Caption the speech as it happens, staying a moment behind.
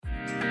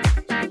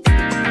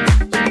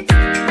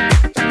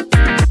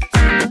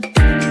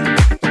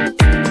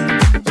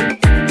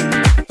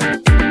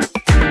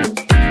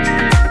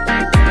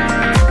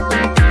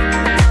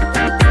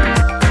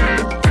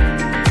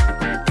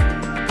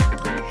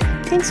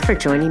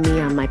Thanks for joining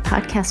me on my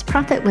podcast,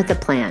 Profit with a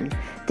Plan.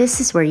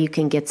 This is where you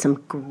can get some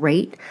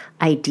great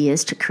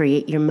ideas to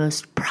create your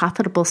most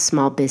profitable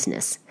small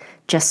business.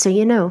 Just so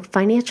you know,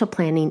 financial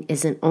planning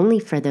isn't only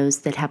for those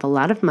that have a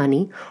lot of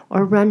money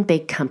or run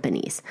big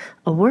companies.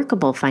 A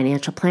workable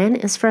financial plan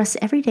is for us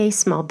everyday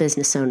small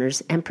business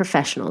owners and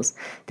professionals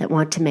that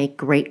want to make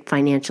great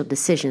financial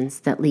decisions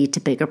that lead to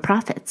bigger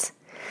profits.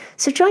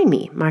 So join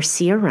me,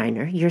 Marcia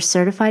Reiner, your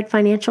certified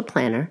financial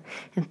planner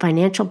and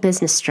financial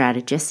business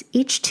strategist,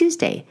 each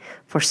Tuesday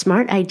for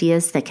smart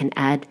ideas that can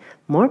add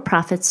more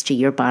profits to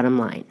your bottom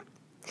line.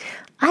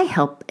 I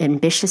help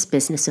ambitious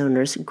business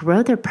owners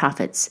grow their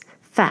profits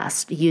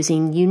fast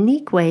using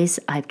unique ways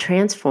I've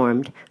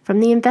transformed from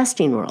the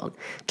investing world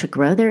to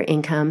grow their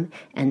income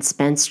and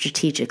spend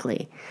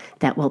strategically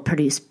that will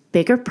produce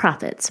bigger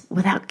profits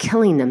without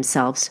killing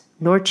themselves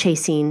nor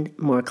chasing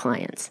more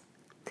clients.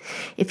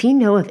 If you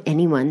know of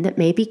anyone that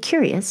may be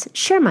curious,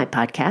 share my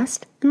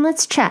podcast and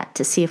let's chat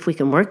to see if we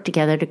can work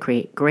together to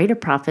create greater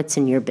profits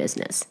in your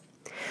business.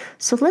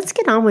 So let's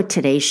get on with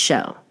today's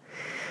show.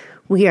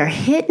 We are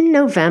hitting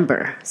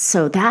November,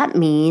 so that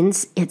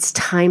means it's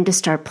time to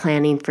start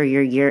planning for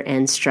your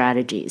year-end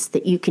strategies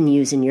that you can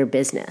use in your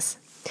business.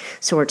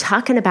 So we're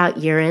talking about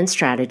year-end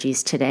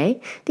strategies today.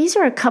 These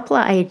are a couple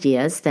of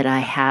ideas that I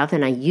have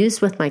and I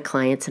use with my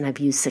clients and I've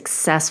used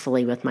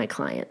successfully with my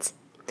clients.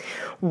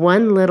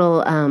 One little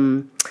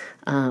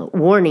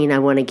warning I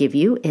want to give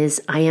you is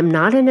I am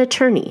not an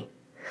attorney,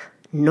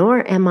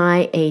 nor am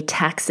I a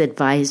tax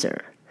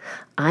advisor.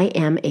 I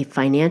am a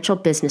financial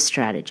business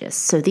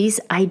strategist. So these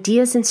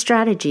ideas and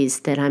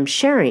strategies that I'm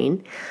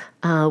sharing,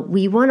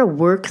 we want to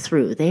work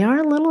through. They are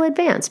a little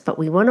advanced, but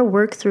we want to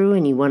work through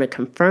and you want to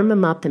confirm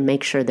them up and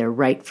make sure they're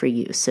right for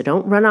you. So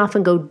don't run off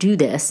and go do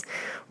this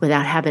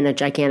without having a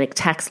gigantic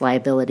tax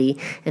liability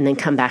and then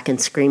come back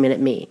and scream it at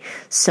me.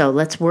 So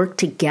let's work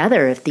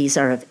together if these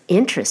are of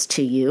interest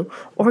to you,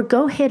 or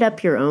go hit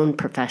up your own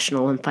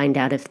professional and find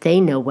out if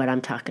they know what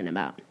I'm talking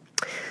about.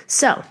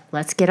 So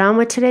let's get on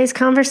with today's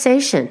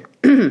conversation.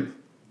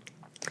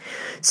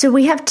 So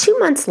we have 2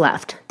 months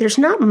left. There's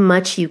not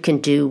much you can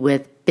do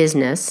with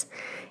business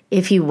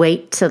if you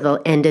wait till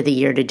the end of the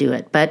year to do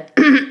it. But,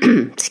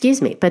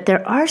 excuse me, but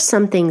there are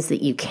some things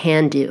that you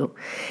can do.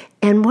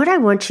 And what I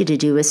want you to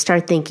do is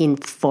start thinking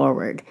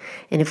forward.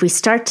 And if we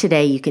start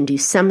today, you can do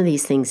some of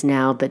these things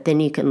now, but then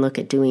you can look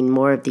at doing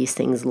more of these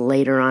things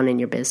later on in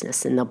your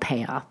business and they'll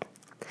pay off.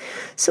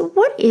 So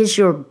what is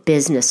your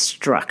business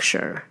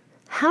structure?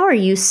 How are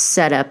you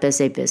set up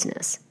as a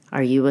business?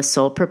 Are you a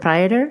sole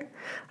proprietor?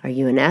 Are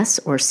you an S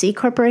or C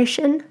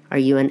corporation? Are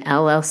you an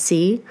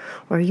LLC?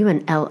 Or are you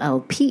an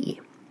LLP?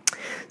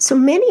 So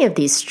many of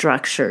these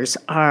structures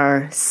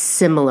are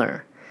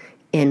similar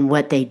in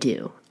what they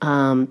do.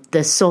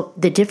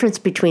 The difference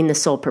between the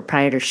sole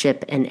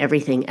proprietorship and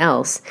everything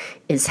else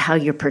is how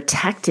you're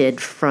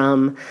protected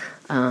from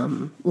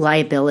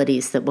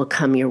liabilities that will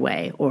come your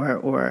way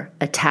or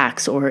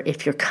attacks, or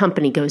if your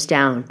company goes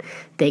down,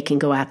 they can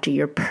go after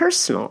your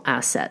personal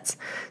assets.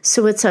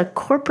 So it's a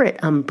corporate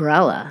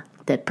umbrella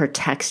that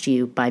protects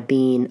you by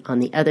being on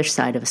the other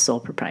side of a sole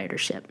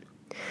proprietorship.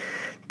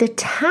 The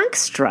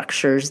tax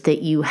structures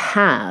that you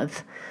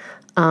have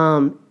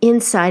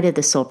inside of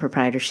the sole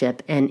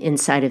proprietorship and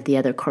inside of the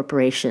other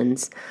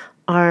corporations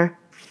are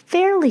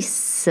fairly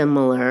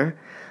similar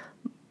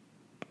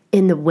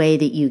in the way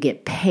that you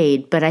get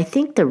paid. But I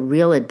think the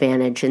real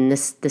advantage, and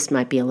this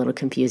might be a little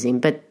confusing,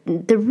 but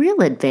the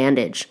real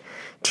advantage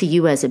to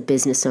you as a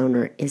business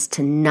owner is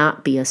to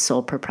not be a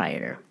sole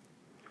proprietor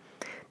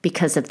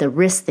because of the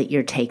risk that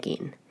you're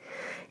taking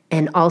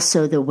and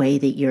also the way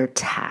that you're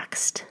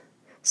taxed.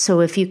 So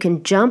if you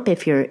can jump,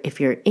 if your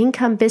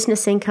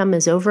business income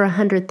is over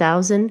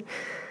 $100,000,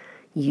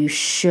 you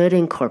should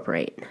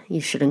incorporate.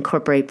 You should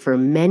incorporate for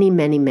many,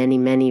 many, many,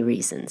 many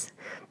reasons.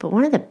 But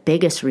one of the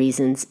biggest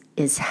reasons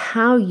is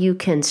how you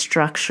can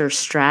structure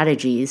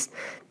strategies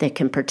that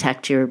can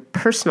protect your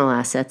personal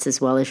assets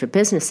as well as your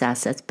business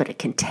assets, but it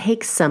can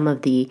take some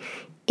of the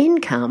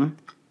income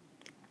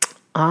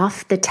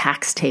off the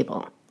tax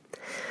table.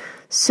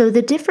 So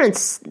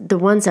the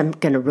ones I'm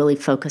going to really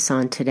focus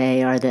on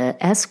today are the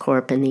S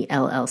Corp and the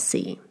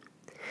LLC.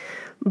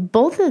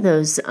 Both of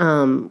those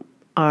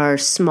are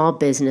small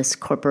business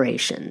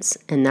corporations,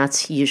 and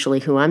that's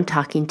usually who I'm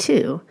talking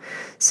to.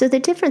 So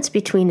the difference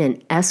between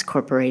an S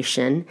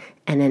corporation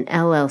and an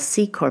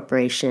LLC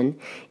corporation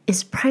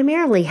is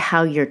primarily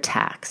how you're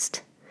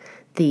taxed.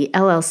 The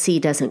LLC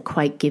doesn't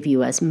quite give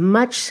you as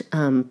much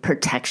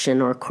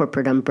protection or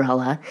corporate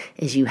umbrella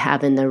as you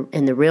have in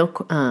the real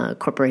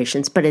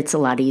corporations, but it's a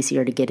lot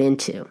easier to get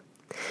into.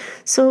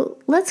 So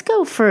let's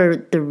go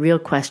for the real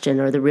question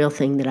or the real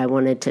thing that I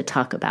wanted to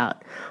talk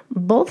about.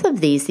 Both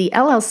of these, the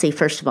LLC,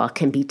 first of all,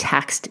 can be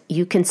taxed.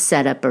 You can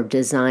set up or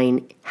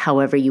design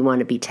however you want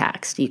to be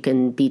taxed. You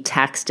can be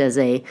taxed as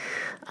a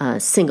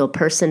single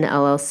person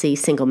LLC,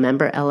 single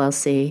member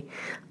LLC.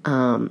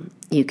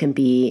 You can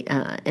be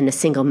in a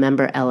single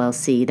member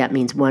LLC. That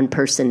means one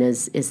person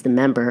is the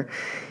member.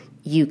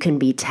 You can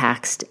be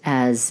taxed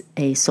as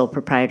a sole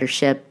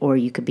proprietorship, or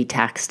you could be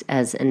taxed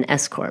as an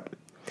S Corp.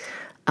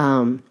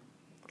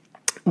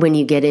 When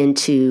you get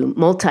into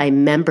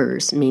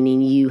multi-members,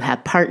 meaning you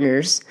have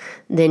partners,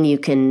 then you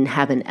can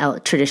have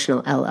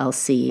traditional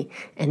LLC,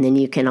 and then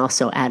you can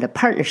also add a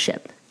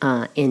partnership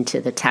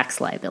into the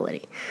tax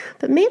liability.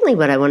 But mainly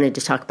what I wanted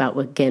to talk about,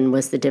 again,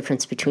 was the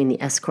difference between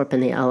the S Corp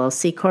and the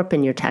LLC Corp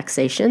and your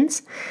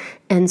taxations.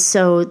 And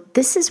so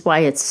this is why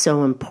it's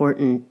so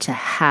important to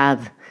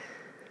have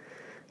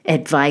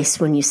advice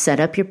when you set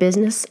up your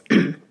business.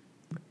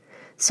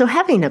 So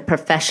having a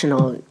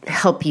professional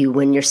help you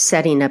when you're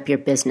setting up your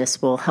business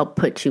will help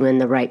put you in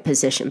the right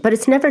position. But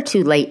it's never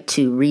too late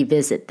to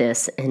revisit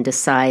this and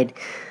decide,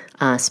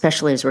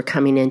 especially as we're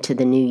coming into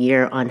the new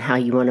year, on how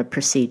you want to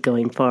proceed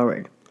going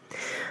forward.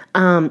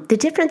 The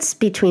difference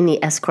between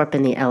the S Corp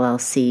and the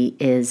LLC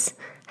is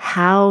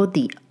how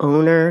the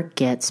owner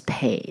gets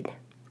paid.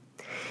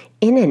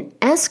 In an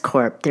S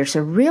Corp, there's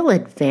a real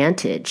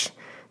advantage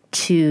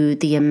to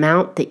the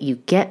amount that you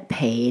get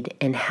paid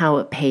and how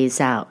it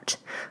pays out.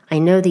 I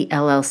know the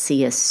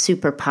LLC is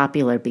super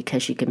popular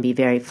because you can be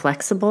very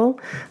flexible,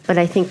 but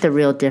I think the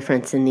real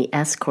difference in the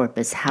S Corp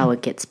is how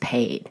it gets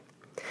paid.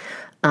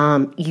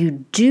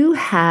 You do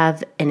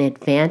have an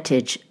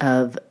advantage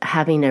of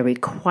having a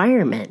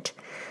requirement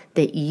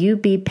that you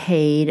be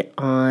paid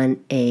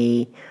on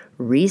a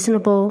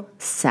reasonable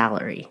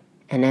salary.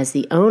 And as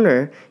the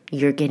owner,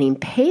 you're getting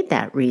paid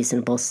that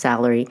reasonable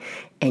salary.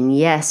 And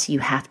yes, you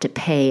have to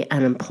pay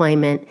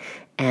unemployment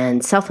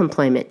and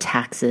self-employment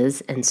taxes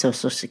and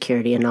Social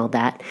Security and all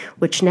that,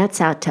 which nets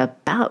out to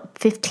about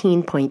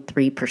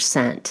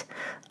 15.3%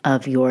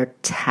 of your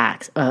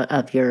tax,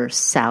 of your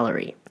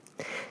salary.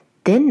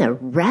 Then the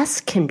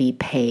rest can be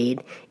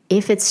paid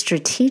if it's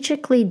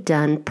strategically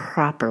done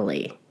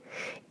properly.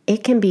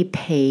 It can be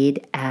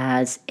paid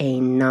as a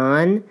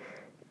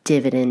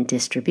non-dividend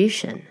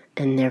distribution,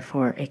 and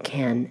therefore it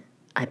can,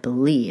 I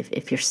believe,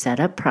 if you're set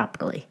up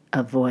properly,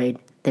 avoid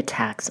the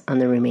tax on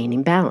the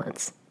remaining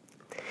balance.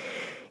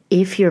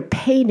 If you're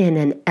paid in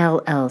an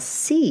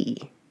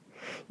LLC,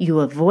 you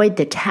avoid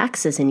the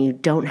taxes and you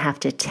don't have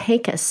to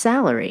take a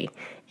salary.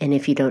 And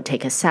if you don't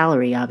take a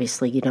salary,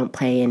 obviously you don't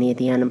pay any of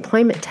the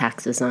unemployment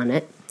taxes on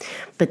it.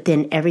 But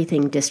then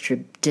everything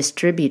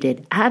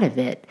distributed out of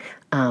it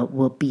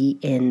will be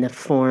in the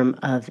form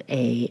of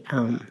a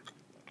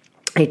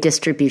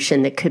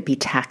distribution that could be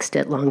taxed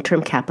at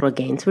long-term capital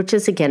gains, which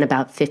is, again,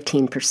 about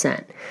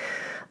 15%.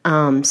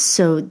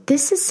 So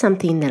this is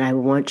something that I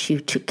want you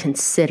to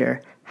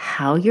consider,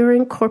 how you're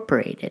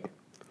incorporated,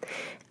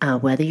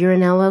 whether you're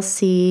an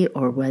LLC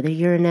or whether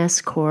you're an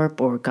S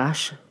Corp or,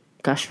 gosh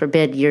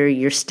forbid,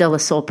 you're still a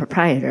sole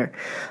proprietor.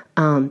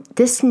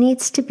 This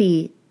needs to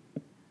be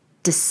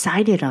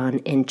decided on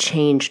and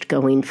changed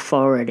going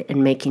forward,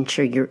 and making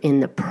sure you're in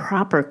the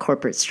proper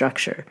corporate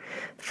structure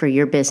for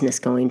your business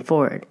going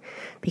forward,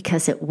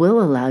 because it will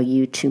allow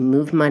you to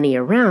move money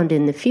around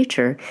in the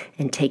future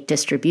and take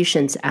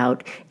distributions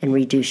out and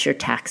reduce your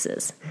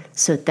taxes.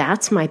 So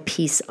that's my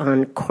piece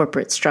on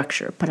corporate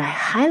structure. But I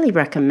highly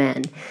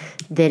recommend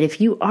that if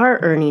you are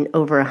earning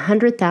over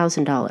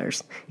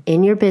 $100,000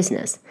 in your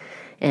business,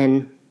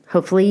 and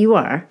hopefully you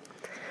are,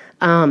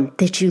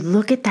 that you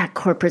look at that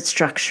corporate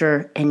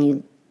structure and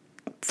you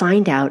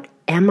find out,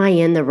 am I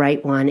in the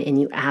right one?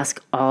 And you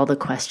ask all the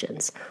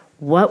questions.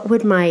 What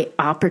would my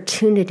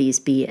opportunities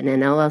be in an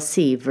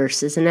LLC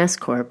versus an S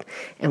Corp?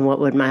 And what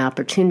would my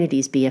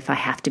opportunities be if I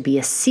have to be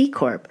a C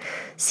Corp?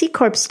 C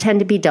Corps tend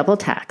to be double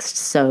taxed.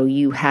 So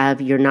you're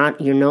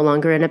no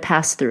longer in a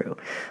pass-through.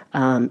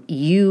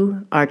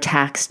 You are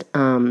taxed,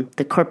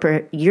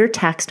 you're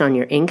taxed on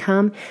your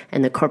income,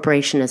 and the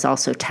corporation is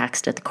also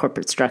taxed at the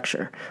corporate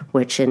structure,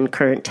 which in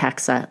current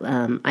tax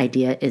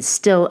idea is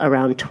still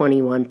around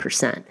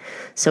 21%.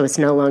 So it's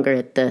no longer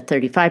at the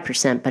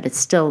 35%, but it's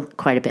still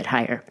quite a bit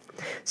higher.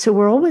 So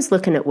we're always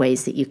looking at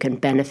ways that you can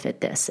benefit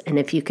this. And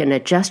if you can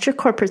adjust your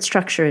corporate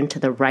structure into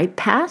the right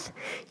path,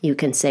 you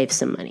can save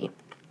some money.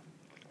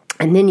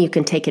 And then you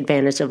can take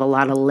advantage of a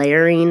lot of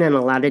layering and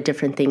a lot of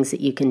different things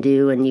that you can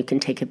do, and you can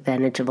take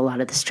advantage of a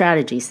lot of the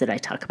strategies that I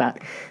talk about,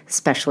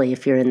 especially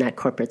if you're in that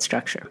corporate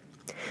structure.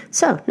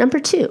 So, number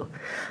 2,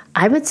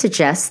 I would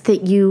suggest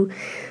that you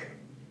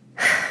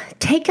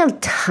take a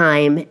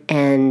time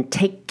and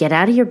get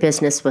out of your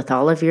business with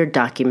all of your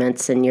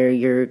documents and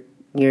your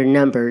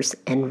numbers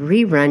and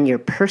rerun your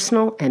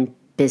personal and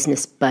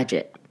business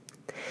budget.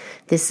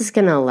 This is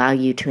going to allow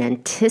you to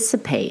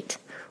anticipate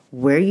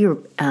where your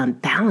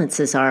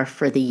balances are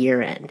for the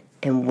year end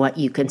and what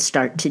you can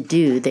start to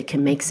do that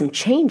can make some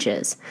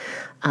changes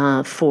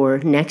for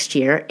next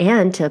year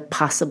and to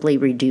possibly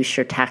reduce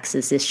your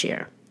taxes this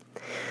year.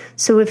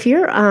 So if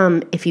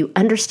you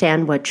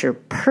understand what your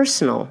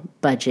personal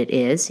budget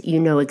is, you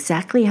know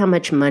exactly how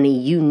much money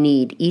you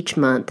need each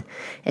month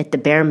at the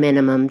bare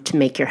minimum to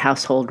make your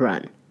household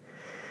run.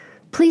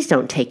 Please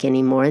don't take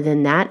any more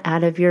than that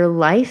out of your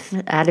life,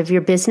 out of your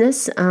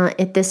business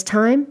at this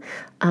time.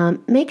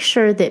 Make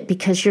sure that,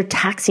 because you're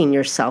taxing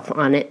yourself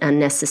on it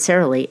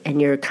unnecessarily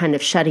and you're kind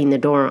of shutting the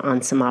door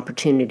on some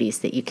opportunities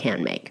that you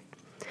can make.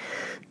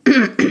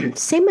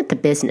 Same with the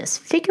business.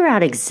 Figure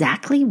out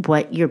exactly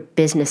what your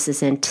business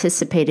is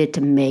anticipated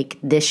to make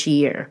this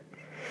year.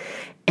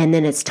 And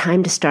then it's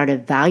time to start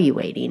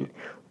evaluating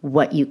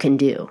what you can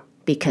do.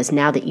 Because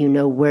now that you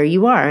know where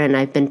you are, and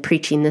I've been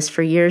preaching this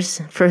for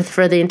years, for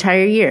the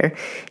entire year,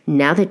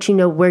 now that you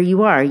know where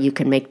you are, you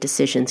can make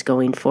decisions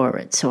going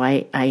forward. So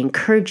I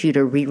encourage you to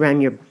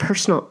rerun your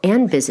personal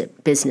and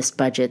business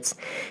budgets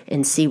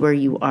and see where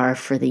you are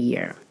for the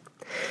year.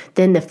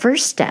 Then the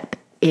first step,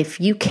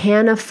 if you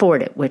can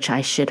afford it, which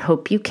I should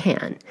hope you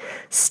can,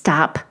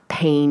 stop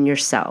paying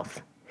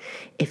yourself.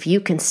 If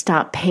you can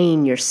stop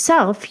paying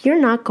yourself,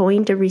 you're not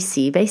going to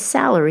receive a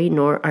salary,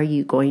 nor are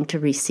you going to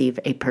receive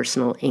a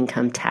personal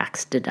income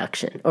tax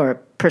deduction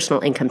or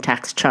personal income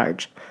tax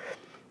charge.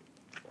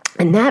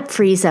 And that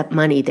frees up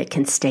money that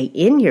can stay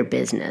in your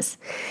business.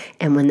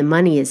 And when the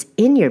money is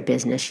in your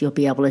business, you'll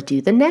be able to do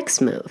the next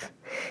move.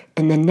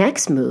 And the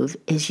next move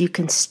is you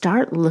can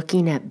start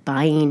looking at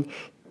buying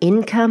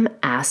income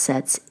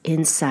assets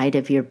inside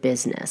of your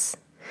business.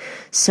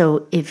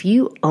 So if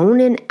you own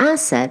an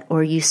asset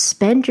or you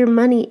spend your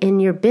money in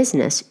your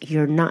business,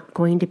 you're not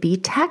going to be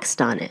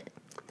taxed on it.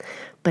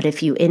 But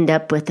if you end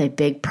up with a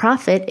big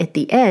profit at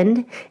the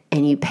end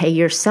and you pay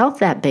yourself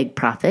that big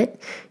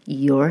profit,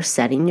 you're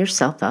setting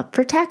yourself up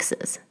for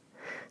taxes.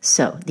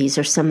 So these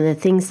are some of the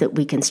things that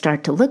we can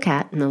start to look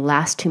at in the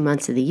last 2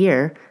 months of the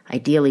year.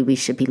 Ideally, we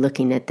should be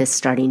looking at this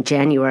starting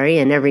January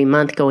and every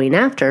month going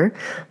after,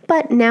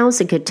 but now's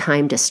a good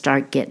time to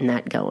start getting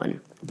that going.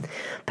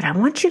 But I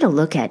want you to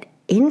look at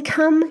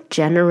income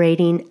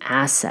generating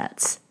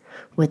assets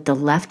with the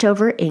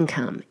leftover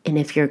income. And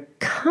if your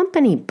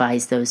company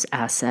buys those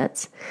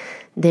assets,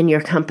 then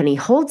your company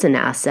holds an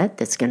asset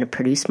that's going to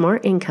produce more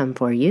income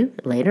for you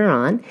later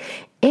on,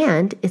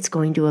 and it's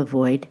going to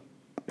avoid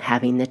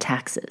having the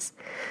taxes.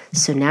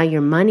 So now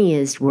your money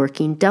is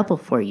working double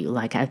for you,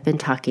 like I've been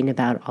talking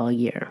about all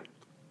year.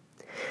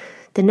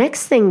 The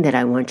next thing that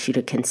I want you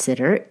to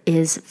consider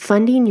is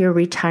funding your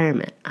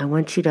retirement. I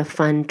want you to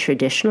fund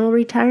traditional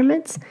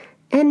retirements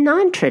and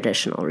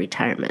non-traditional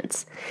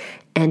retirements.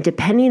 And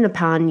depending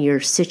upon your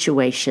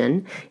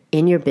situation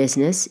in your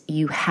business,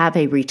 you have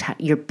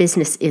your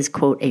business is,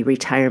 quote, a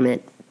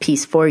retirement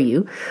piece for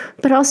you,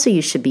 but also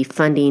you should be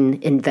funding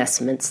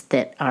investments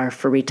that are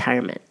for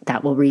retirement.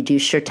 That will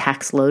reduce your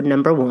tax load,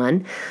 number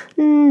one,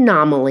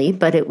 nominally,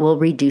 but it will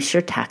reduce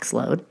your tax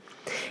load.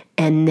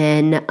 And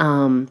then,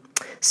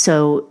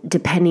 so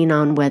depending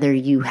on whether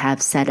you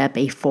have set up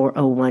a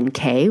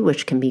 401k,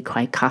 which can be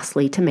quite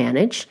costly to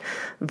manage,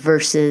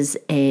 versus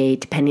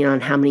depending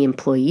on how many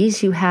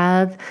employees you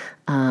have,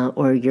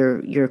 or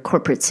your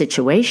corporate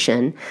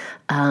situation,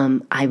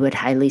 I would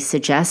highly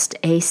suggest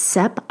a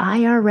SEP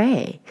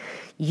IRA.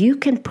 You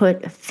can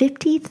put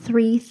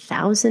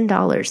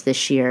 $53,000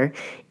 this year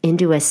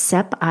into a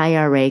SEP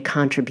IRA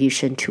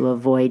contribution to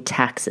avoid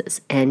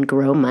taxes and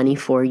grow money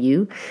for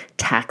you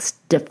tax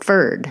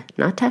deferred,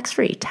 not tax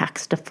free,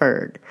 tax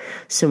deferred.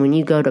 So when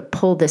you go to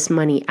pull this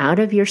money out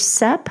of your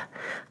SEP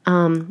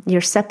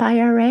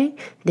IRA,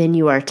 then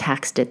you are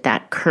taxed at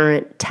that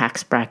current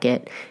tax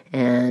bracket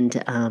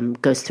and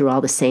goes through all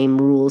the same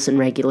rules and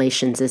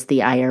regulations as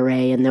the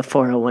IRA and the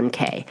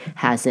 401k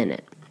has in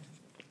it.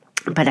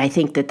 But I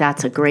think that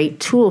that's a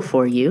great tool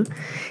for you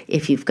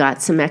if you've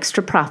got some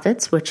extra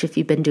profits, which if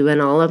you've been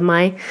doing all of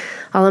my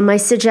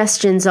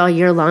suggestions all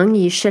year long,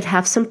 you should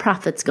have some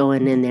profits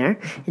going in there.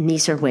 And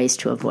these are ways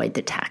to avoid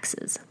the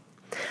taxes.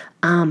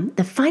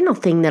 The final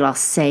thing that I'll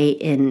say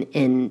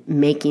in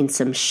making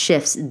some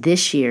shifts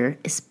this year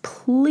is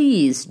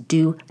please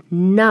do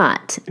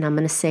not, and I'm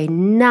going to say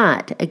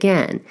not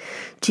again,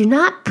 do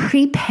not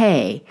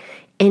prepay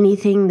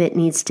anything that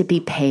needs to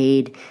be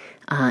paid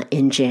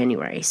in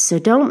January. So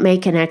don't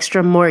make an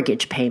extra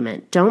mortgage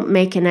payment. Don't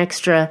make an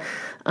extra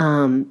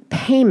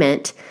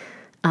payment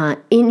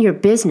in your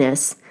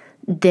business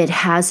that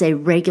has a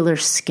regular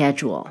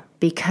schedule.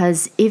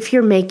 Because if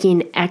you're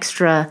making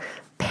extra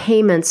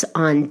payments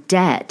on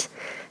debt,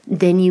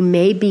 then you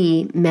may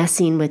be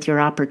messing with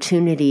your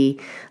opportunity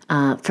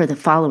for the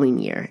following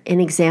year. An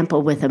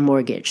example with a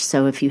mortgage.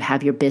 So if you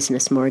have your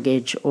business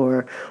mortgage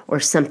or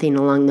something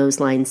along those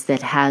lines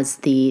that has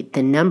the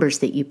numbers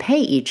that you pay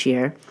each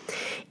year,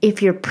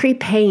 if you're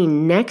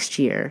prepaying next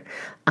year,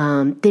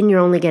 then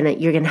you're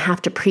gonna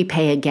have to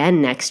prepay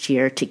again next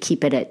year to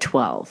keep it at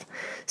 12.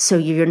 So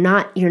you're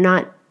not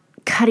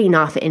cutting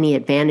off any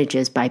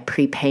advantages by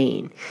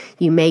prepaying.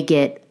 You may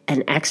get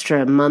an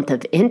extra month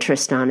of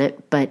interest on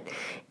it, but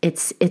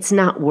it's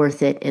not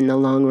worth it in the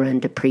long run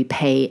to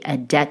prepay a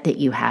debt that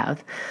you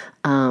have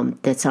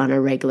that's on a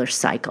regular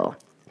cycle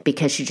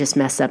because you just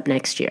mess up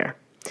next year.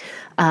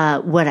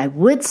 What I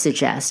would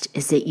suggest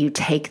is that you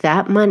take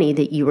that money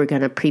that you were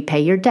going to prepay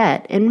your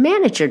debt and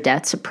manage your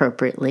debts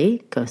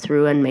appropriately. Go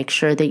through and make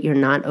sure that you're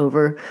not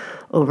over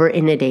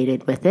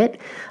inundated with it.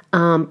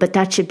 But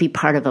that should be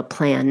part of a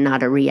plan,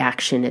 not a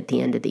reaction at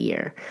the end of the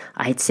year.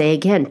 I'd say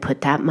again, put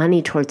that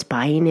money towards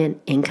buying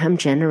an income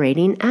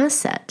generating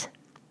asset.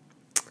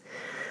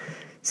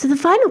 So the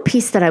final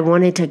piece that I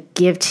wanted to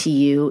give to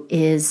you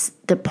is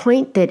the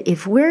point that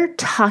if we're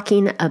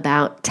talking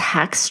about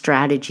tax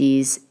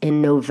strategies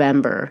in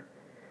November,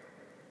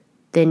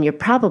 then you're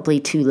probably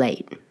too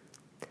late.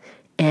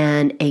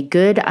 And a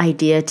good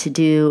idea to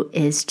do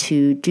is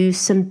to do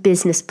some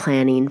business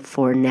planning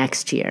for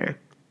next year.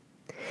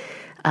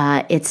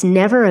 It's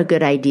never a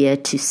good idea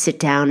to sit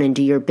down and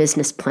do your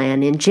business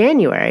plan in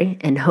January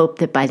and hope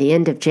that by the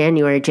end of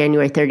January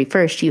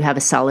 31st, you have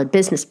a solid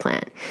business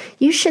plan.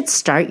 You should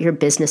start your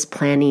business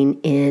planning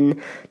in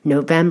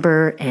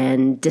November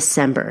and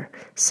December.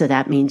 So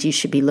that means you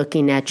should be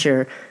looking at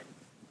your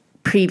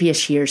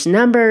previous year's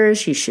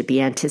numbers. You should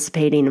be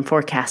anticipating and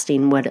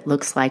forecasting what it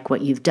looks like, what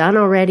you've done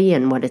already,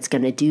 and what it's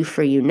going to do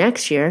for you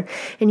next year.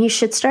 And you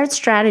should start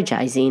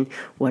strategizing.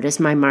 What is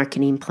my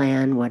marketing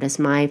plan? What is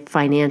my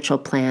financial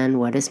plan?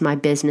 What is my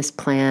business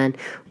plan?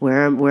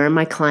 Where are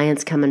my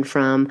clients coming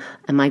from?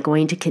 Am I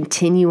going to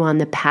continue on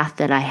the path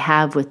that I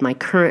have with my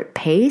current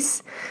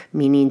pace?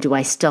 Meaning, do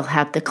I still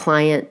have the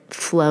client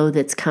flow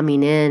that's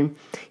coming in?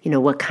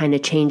 What kind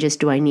of changes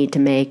do I need to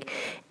make?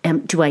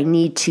 Do I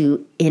need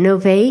to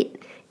innovate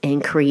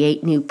and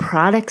create new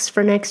products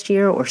for next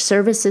year or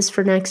services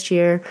for next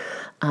year?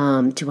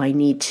 Do I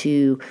need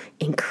to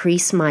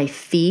increase my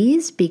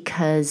fees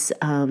because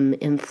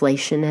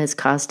inflation has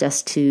caused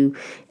us to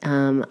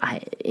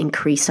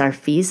increase our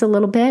fees a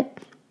little bit?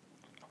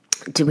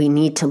 Do we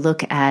need to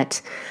look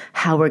at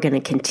how we're going to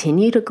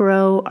continue to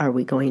grow? Are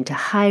we going to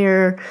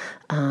hire?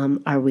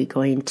 Are we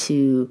going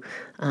to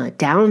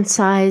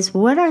downsize?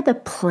 What are the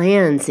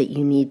plans that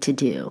you need to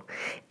do?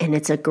 And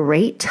it's a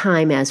great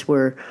time as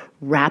we're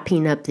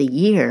wrapping up the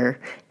year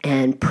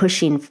and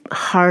pushing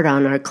hard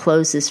on our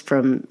closes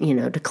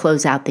to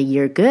close out the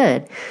year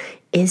good,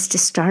 is to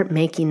start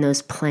making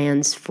those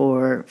plans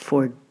for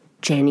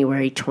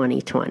January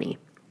 2020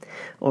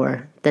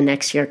 or the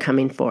next year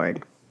coming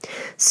forward.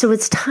 So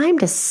it's time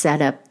to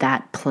set up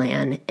that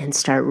plan and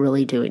start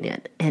really doing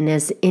it. And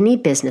as any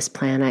business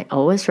plan, I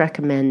always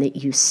recommend that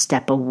you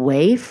step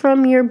away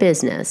from your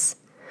business,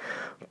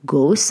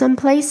 go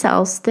someplace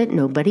else that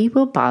nobody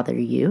will bother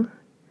you,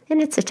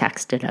 and it's a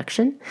tax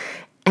deduction,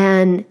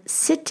 and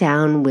sit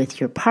down with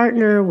your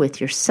partner,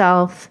 with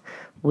yourself,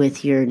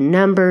 with your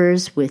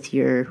numbers, with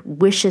your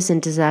wishes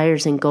and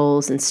desires and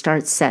goals, and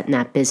start setting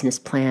that business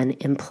plan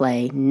in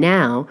play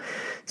now.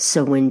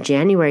 So when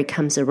January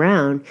comes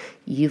around,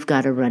 you've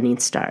got a running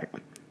start.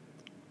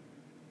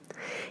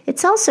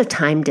 It's also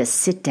time to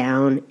sit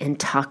down and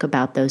talk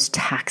about those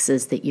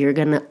taxes that you're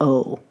going to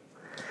owe.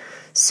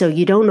 So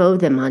you don't owe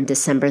them on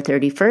December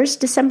 31st.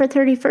 December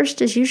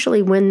 31st is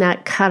usually when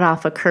that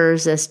cutoff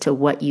occurs as to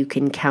what you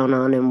can count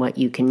on and what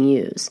you can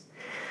use.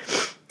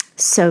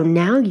 So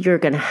now you're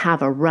going to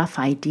have a rough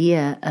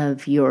idea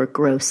of your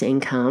gross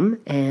income.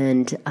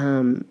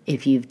 And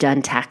if you've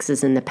done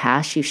taxes in the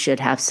past, you should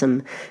have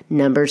some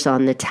numbers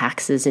on the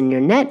taxes in your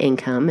net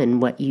income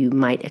and what you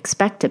might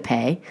expect to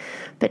pay.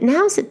 But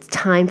now's the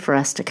time for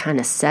us to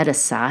kind of set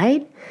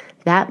aside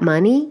that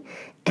money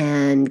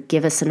and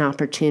give us an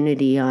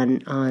opportunity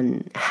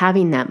on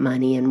having that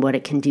money and what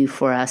it can do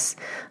for us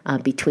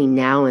between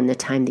now and the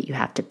time that you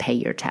have to pay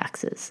your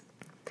taxes.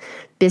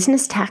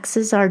 Business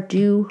taxes are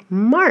due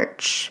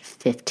March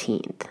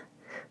 15th.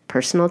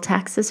 Personal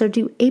taxes are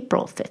due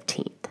April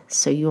 15th.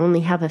 So you only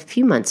have a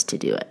few months to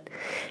do it.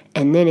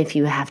 And then if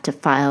you have to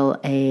file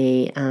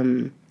a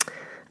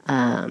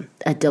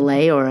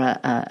delay or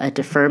a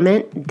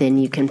deferment, then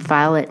you can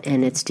file it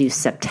and it's due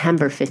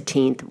September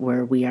 15th,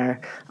 where we are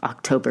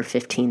October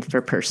 15th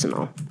for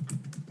personal.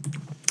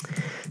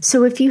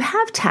 So if you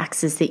have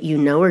taxes that you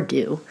know are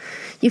due,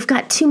 you've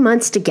got 2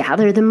 months to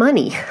gather the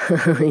money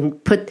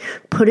and put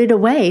it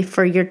away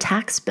for your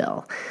tax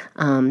bill.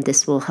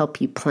 This will help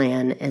you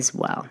plan as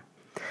well.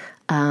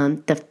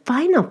 The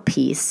final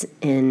piece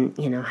in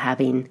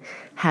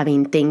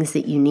having things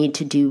that you need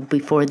to do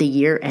before the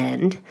year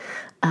end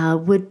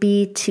would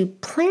be to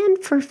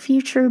plan for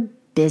future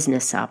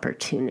business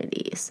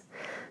opportunities.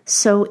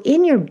 So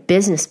in your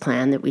business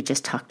plan that we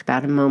just talked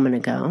about a moment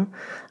ago,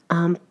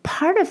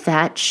 part of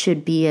that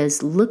should be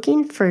as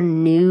looking for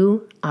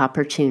new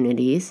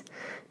opportunities,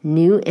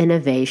 new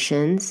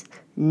innovations,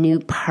 new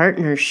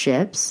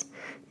partnerships,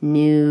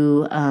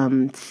 new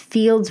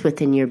fields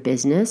within your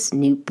business,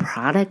 new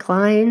product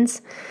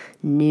lines,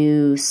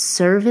 new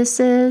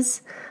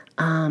services.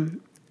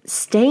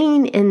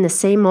 Staying in the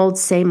same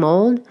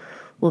old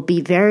will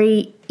be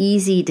very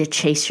easy to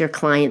chase your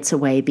clients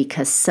away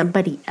because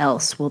somebody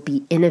else will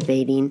be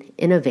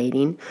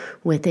innovating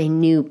with a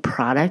new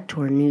product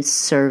or new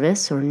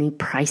service or new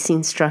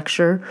pricing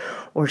structure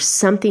or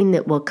something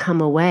that will come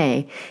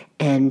away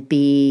and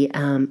be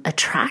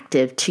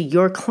attractive to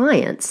your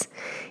clients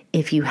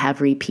if you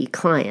have repeat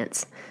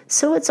clients.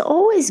 So it's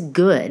always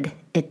good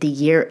at the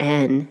year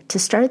end to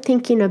start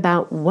thinking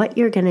about what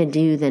you're going to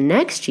do the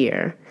next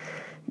year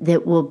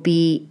that will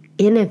be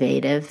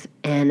innovative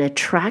and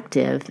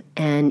attractive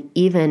and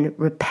even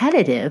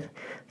repetitive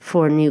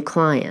for new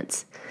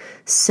clients.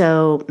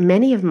 So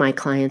many of my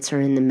clients are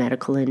in the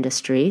medical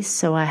industry,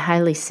 so I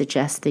highly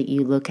suggest that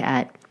you look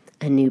at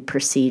a new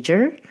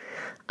procedure,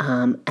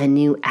 a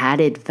new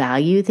added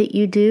value that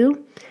you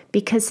do,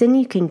 because then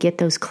you can get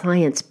those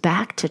clients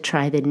back to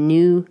try the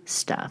new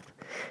stuff.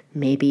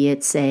 Maybe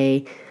it's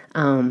a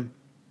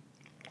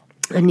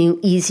new,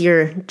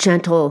 easier,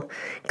 gentle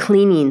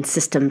cleaning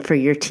system for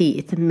your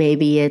teeth.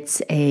 Maybe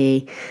it's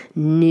a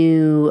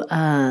new,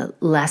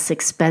 less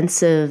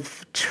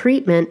expensive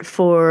treatment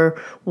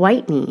for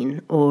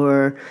whitening,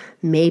 or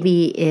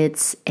maybe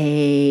it's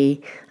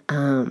a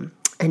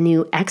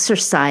new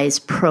exercise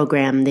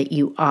program that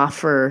you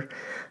offer,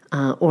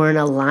 or an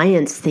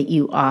alliance that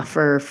you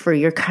offer for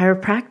your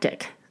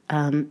chiropractic.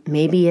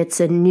 Maybe it's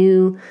a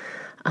new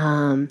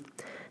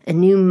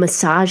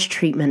massage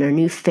treatment or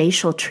new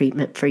facial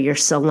treatment for your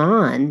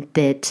salon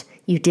that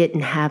you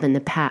didn't have in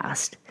the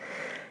past.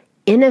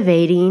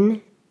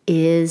 Innovating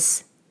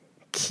is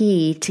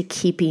key to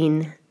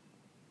keeping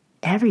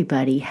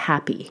everybody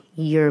happy.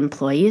 Your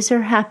employees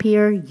are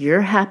happier,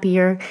 you're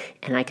happier,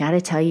 and I got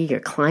to tell you,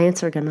 your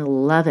clients are going to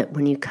love it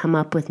when you come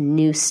up with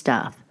new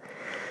stuff.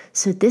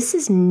 So this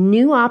is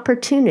new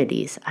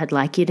opportunities I'd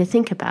like you to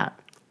think about.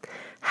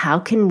 How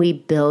can we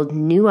build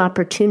new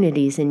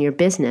opportunities in your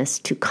business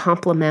to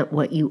complement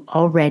what you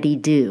already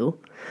do,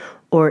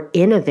 or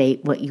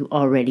innovate what you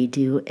already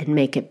do and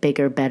make it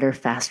bigger, better,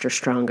 faster,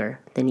 stronger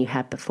than you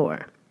had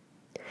before?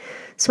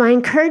 So I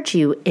encourage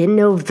you in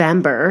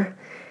November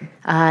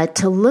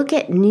to look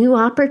at new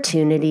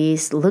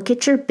opportunities, look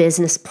at your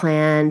business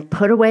plan,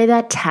 put away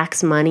that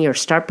tax money or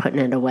start putting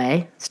it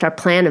away, start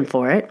planning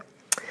for it.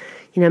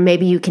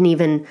 Maybe you can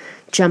even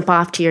jump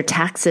off to your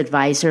tax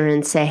advisor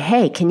and say,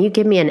 hey, can you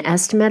give me an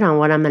estimate on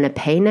what I'm going to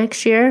pay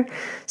next year?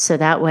 So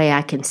that way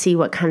I can see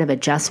what kind of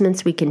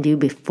adjustments we can do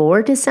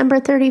before December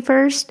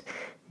 31st.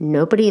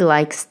 Nobody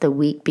likes the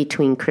week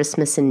between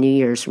Christmas and New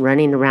Year's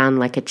running around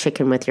like a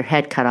chicken with your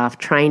head cut off,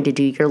 trying to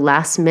do your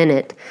last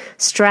minute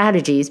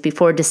strategies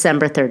before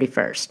December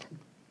 31st.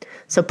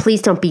 So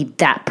please don't be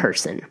that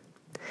person.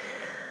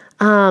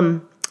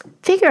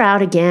 Figure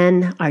out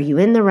again, are you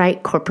in the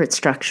right corporate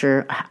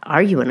structure?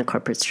 Are you in a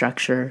corporate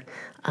structure?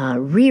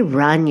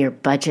 Rerun your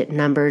budget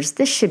numbers.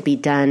 This should be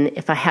done.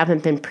 If I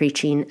haven't been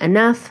preaching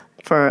enough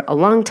for a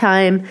long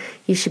time,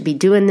 you should be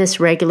doing this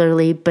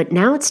regularly. But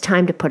now it's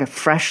time to put a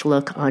fresh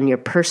look on your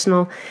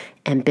personal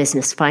and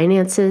business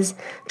finances,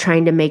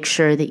 trying to make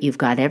sure that you've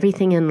got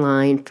everything in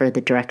line for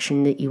the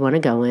direction that you want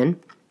to go in.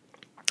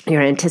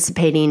 You're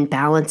anticipating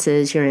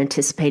balances. You're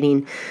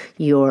anticipating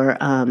you're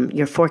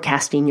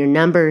forecasting your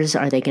numbers.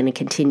 Are they going to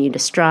continue to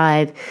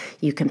strive?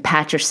 You can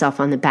pat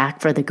yourself on the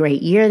back for the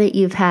great year that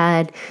you've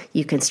had.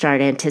 You can start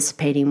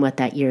anticipating what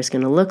that year is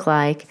going to look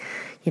like.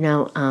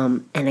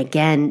 And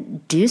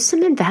again, do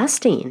some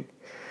investing.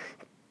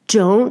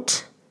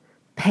 Don't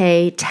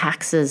pay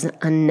taxes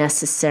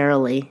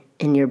unnecessarily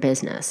in your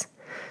business.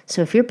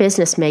 So if your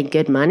business made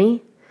good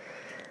money,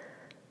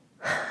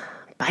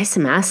 buy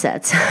some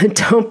assets.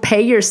 Don't pay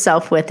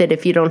yourself with it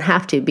if you don't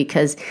have to,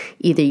 because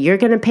either you're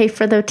going to pay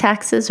for the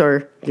taxes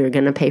or you're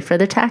going to pay for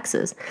the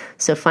taxes.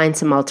 So find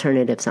some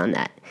alternatives on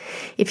that.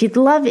 If you'd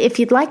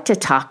like to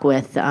talk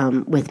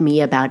with me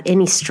about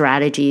any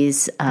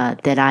strategies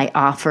that I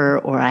offer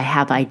or I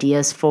have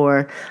ideas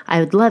for,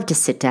 I would love to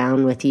sit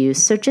down with you.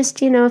 So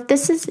just, if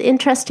this is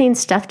interesting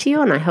stuff to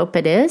you, and I hope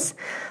it is,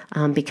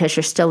 because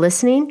you're still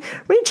listening,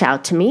 reach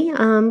out to me.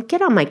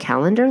 Get on my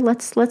calendar.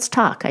 Let's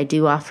talk. I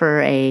do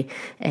offer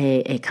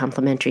a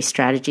complimentary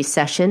strategy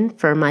session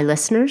for my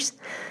listeners.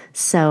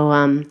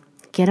 So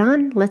get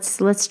on.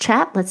 Let's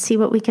chat. Let's see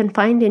what we can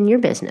find in your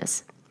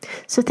business.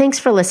 So thanks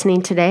for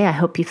listening today. I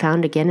hope you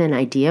found again an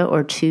idea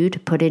or two to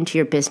put into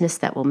your business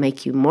that will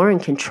make you more in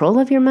control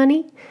of your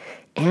money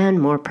and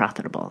more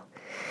profitable.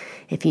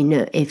 If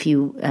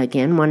you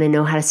again want to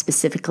know how to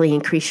specifically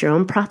increase your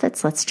own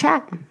profits, let's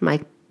chat.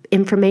 My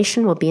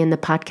information will be in the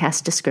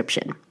podcast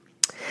description.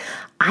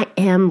 I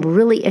am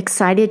really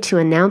excited to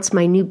announce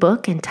my new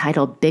book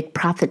entitled Big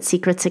Profit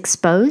Secrets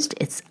Exposed.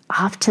 It's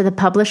off to the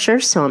publisher,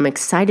 so I'm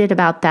excited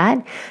about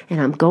that.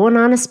 And I'm going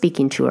on a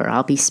speaking tour.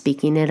 I'll be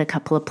speaking at a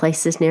couple of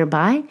places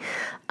nearby.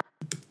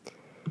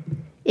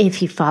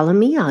 If you follow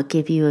me, I'll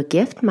give you a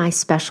gift, my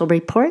special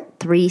report,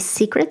 3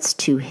 Secrets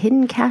to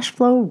Hidden Cash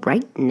Flow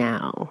Right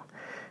Now.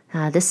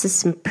 This is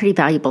some pretty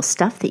valuable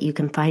stuff that you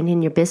can find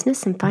in your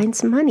business and find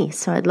some money.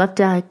 So I'd love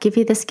to give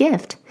you this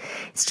gift.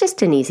 It's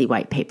just an easy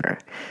white paper.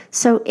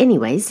 So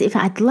anyways,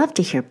 I'd love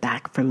to hear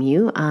back from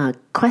you.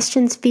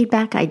 Questions,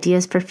 feedback,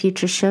 ideas for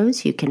future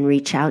shows, you can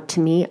reach out to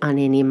me on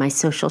any of my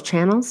social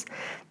channels,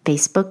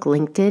 Facebook,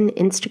 LinkedIn,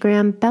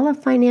 Instagram, Bella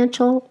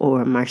Financial,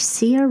 or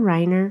Marcia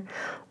Reiner,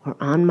 or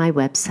on my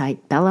website,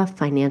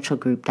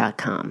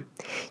 bellafinancialgroup.com.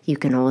 You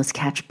can always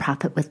catch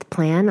Profit with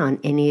Plan on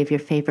any of your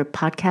favorite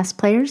podcast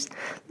players.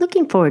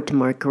 Looking forward to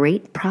more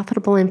great,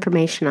 profitable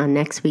information on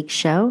next week's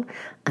show.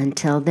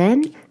 Until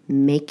then,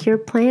 make your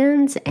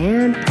plans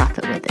and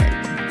profit with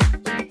it.